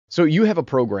So you have a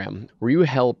program where you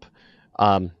help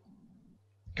um,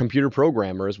 computer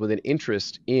programmers with an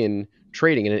interest in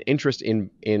trading and an interest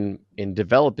in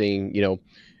developing,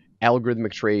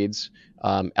 algorithmic trades,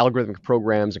 algorithmic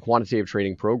programs, and quantitative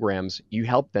trading programs. You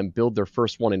help them build their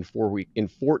first one in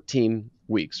 14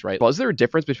 weeks, right? Well, is there a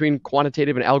difference between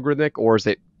quantitative and algorithmic, or is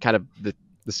it kind of the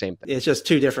same thing? It's just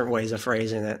two different ways of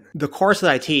phrasing it. The course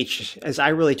that I teach, as I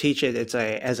really teach it, it's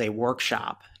as a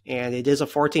workshop, and it is a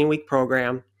 14-week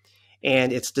program,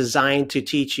 and it's designed to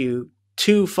teach you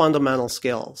two fundamental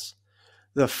skills.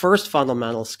 The first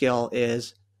fundamental skill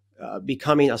is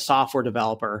becoming a software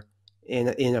developer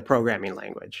in a programming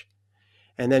language.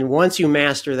 And then once you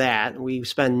master that, we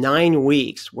spend 9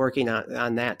 weeks working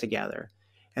on that together.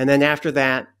 And then after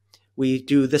that, we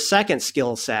do the second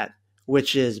skill set,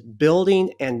 which is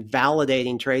building and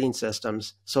validating trading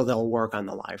systems so they'll work on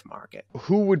the live market.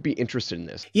 Who would be interested in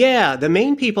this? Yeah, the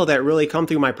main people that really come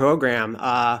through my program,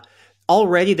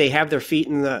 already they have their feet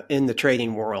in the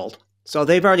trading world. So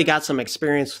they've already got some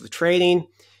experience with trading.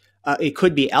 It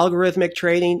could be algorithmic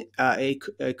trading.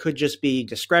 It could just be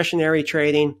discretionary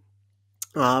trading.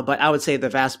 But I would say the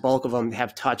vast bulk of them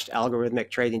have touched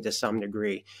algorithmic trading to some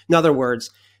degree. In other words,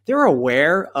 they're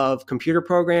aware of computer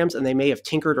programs and they may have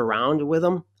tinkered around with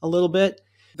them a little bit.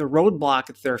 The roadblock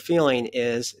that they're feeling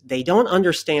is they don't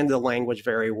understand the language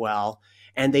very well,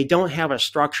 and they don't have a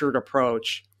structured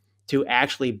approach to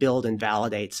actually build and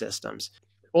validate systems.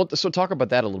 Well, so talk about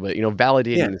that a little bit,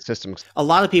 validating the systems. A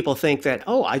lot of people think that,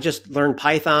 oh, I just learned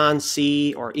Python,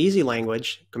 C, or easy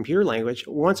language, computer language.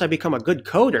 Once I become a good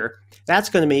coder, that's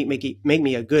going to make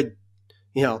me a good,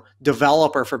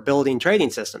 developer for building trading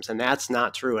systems. And that's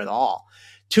not true at all.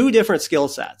 Two different skill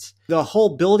sets. The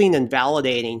whole building and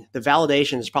validating, the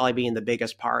validation is probably being the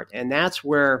biggest part. And that's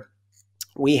where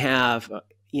we have,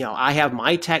 I have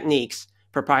my techniques.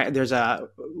 There's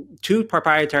two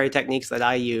proprietary techniques that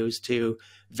I use to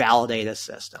validate a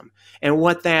system. And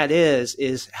what that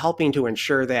is helping to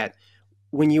ensure that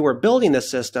when you are building the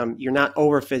system, you're not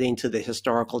overfitting to the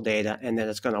historical data and that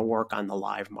it's going to work on the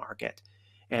live market.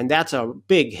 And that's a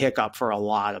big hiccup for a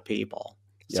lot of people.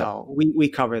 Yeah. So we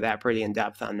cover that pretty in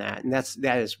depth on that. And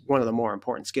that is one of the more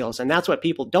important skills. And that's what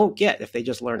people don't get if they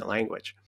just learn a language.